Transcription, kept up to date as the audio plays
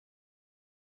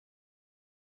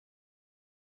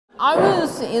I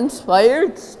was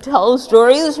inspired to tell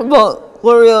stories about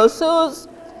Gloriosos.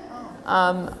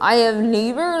 I have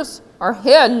neighbors, or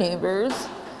had neighbors,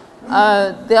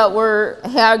 that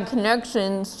had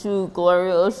connections to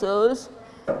Gloriosos.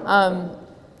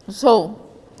 So,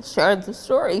 start the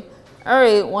story. All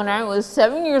right, when I was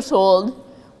 7 years old,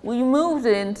 we moved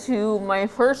into my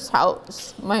first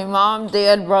house, my mom,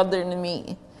 dad, brother, and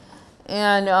me.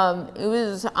 And it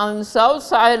was on the south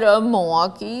side of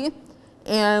Milwaukee,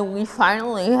 and we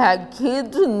finally had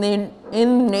kids in the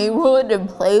neighborhood to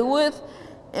play with,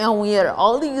 and we had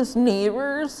all these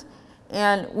neighbors,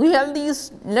 and we had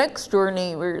these next door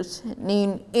neighbors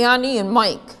named Annie and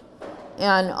Mike.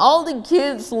 And all the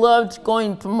kids loved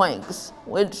going to Mike's,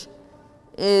 which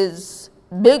is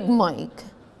Big Mike.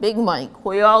 Big Mike.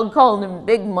 We all called him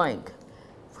Big Mike.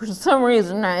 For some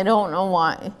reason, I don't know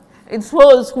why. I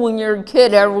suppose when you're a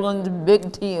kid, everyone's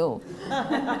big to you.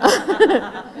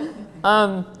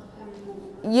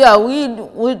 Yeah, we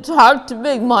would talk to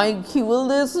Big Mike. He would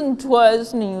listen to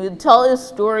us, and he would tell us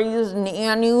stories, and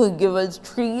Annie would give us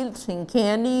treats and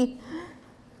candy.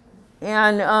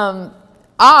 And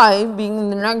I, being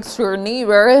the next door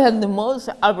neighbor, had the most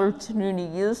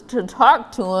opportunities to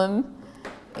talk to him.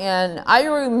 And I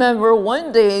remember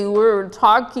one day we were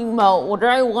talking about what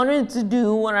I wanted to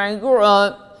do when I grew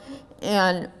up,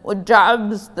 and what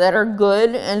jobs that are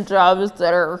good and jobs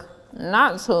that are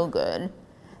not so good.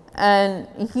 And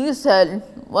he said,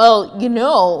 well, you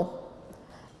know,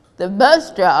 the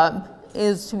best job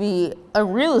is to be a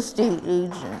real estate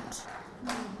agent.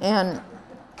 And,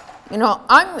 you know,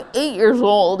 I'm 8 years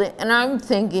old, and I'm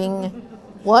thinking,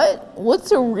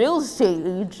 what's a real estate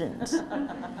agent?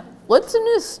 What's an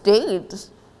estate?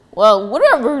 Well,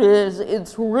 whatever it is,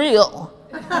 it's real.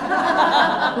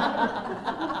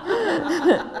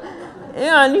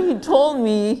 And he told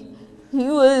me he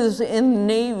was in the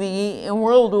Navy in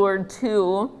World War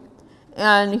II,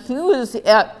 and he was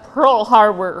at Pearl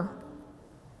Harbor.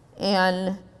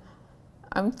 And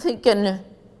I'm thinking,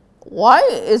 why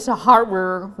is a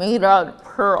harbor made out of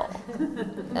pearl?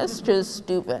 That's just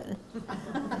stupid.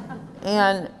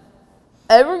 And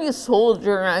every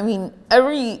soldier, I mean,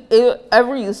 every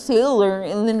sailor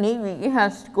in the Navy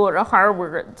has to go to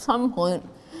harbor at some point.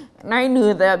 And I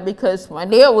knew that because my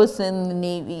dad was in the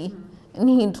Navy, and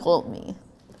he told me.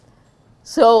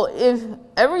 So if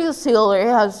every sailor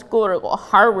has to go to a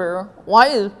harbor, why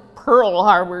is Pearl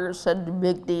Harbor such a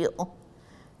big deal,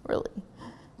 really?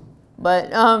 But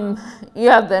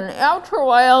yeah, then after a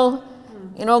while,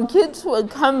 you know, kids would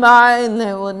come by and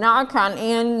they would knock on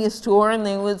Annie's door and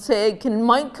they would say, can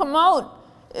Mike come out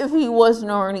if he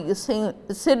wasn't already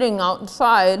sitting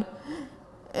outside?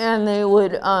 And they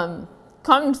would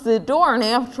come to the door, and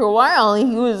after a while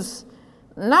he was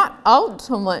not out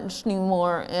so much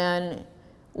anymore, and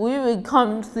we would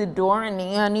come to the door and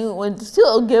Annie would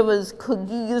still give us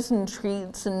cookies and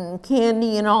treats and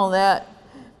candy and all that,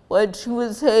 but she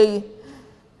would say,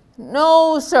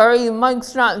 no, sorry,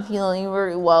 Mike's not feeling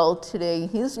very well today.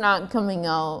 He's not coming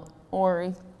out.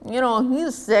 Or, you know,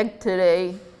 he's sick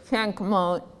today, can't come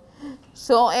out.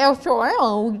 So after a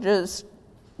while, we just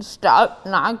stopped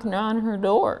knocking on her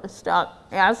door,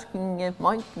 stopped asking if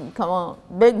Mike can come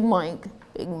out. Big Mike,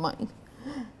 Big Mike.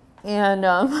 And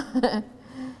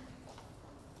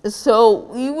so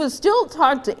we would still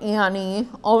talk to Annie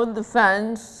over the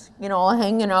fence, you know,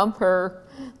 hanging up her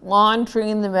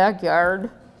laundry in the backyard.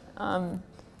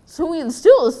 So we'd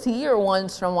still see her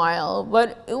once in a while,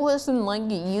 but it wasn't like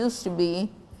it used to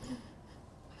be.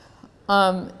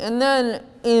 And then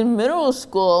in middle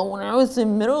school, when I was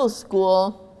in middle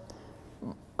school,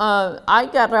 I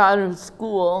got out of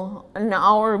school an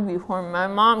hour before my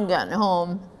mom got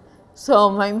home. So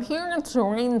my parents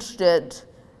arranged it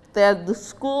that the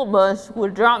school bus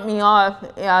would drop me off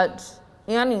at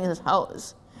Annie's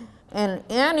house. And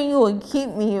Annie would keep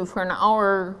me for an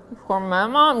hour before my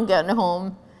mom got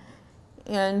home.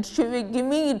 And she would give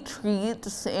me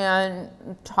treats, and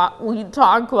we'd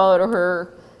talk about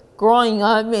her growing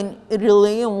up in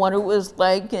Italy and what it was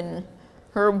like. And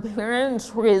her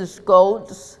parents raised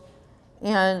goats,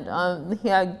 and they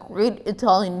had great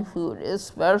Italian food,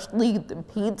 especially the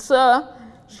pizza.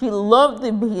 She loved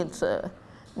the pizza.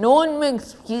 No one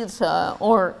makes pizza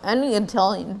or any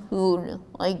Italian food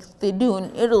like they do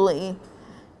in Italy.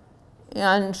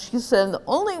 And she said the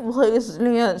only place that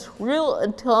has real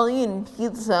Italian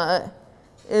pizza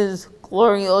is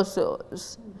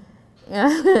Glorioso's.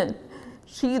 And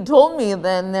she told me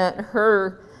then that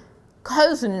her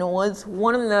cousin was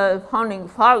one of the founding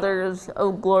fathers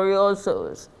of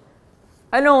Glorioso's.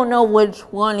 I don't know which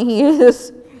one he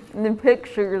is in the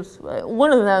pictures, but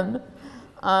one of them.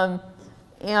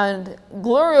 And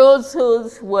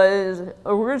Glorioso's was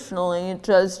originally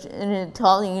just an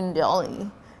Italian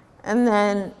deli, and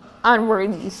then on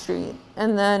Brady Street.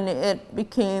 And then it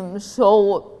became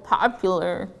so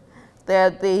popular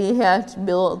that they had to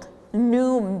build a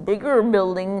new, bigger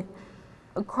building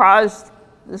across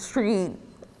the street.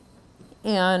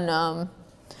 And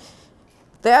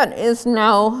that is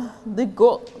now the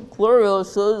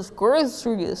Glorioso's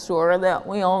grocery store that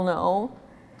we all know.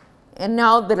 And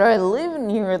now that I live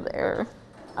near there,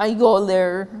 I go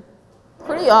there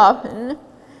pretty often,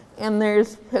 and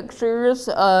there's pictures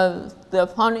of the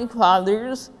founding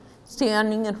fathers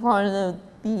standing in front of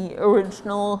the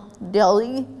original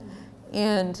deli,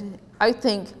 and I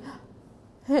think,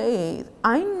 hey,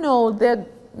 I know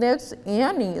that's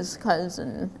Annie's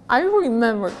cousin. I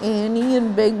remember Annie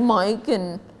and Big Mike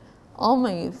and all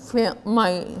my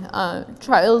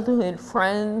childhood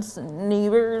friends and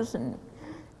neighbors, and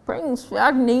brings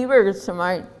back neighbors to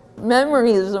my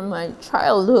memories of my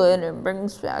childhood and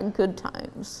brings back good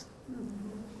times.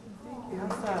 Thank you.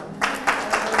 Awesome.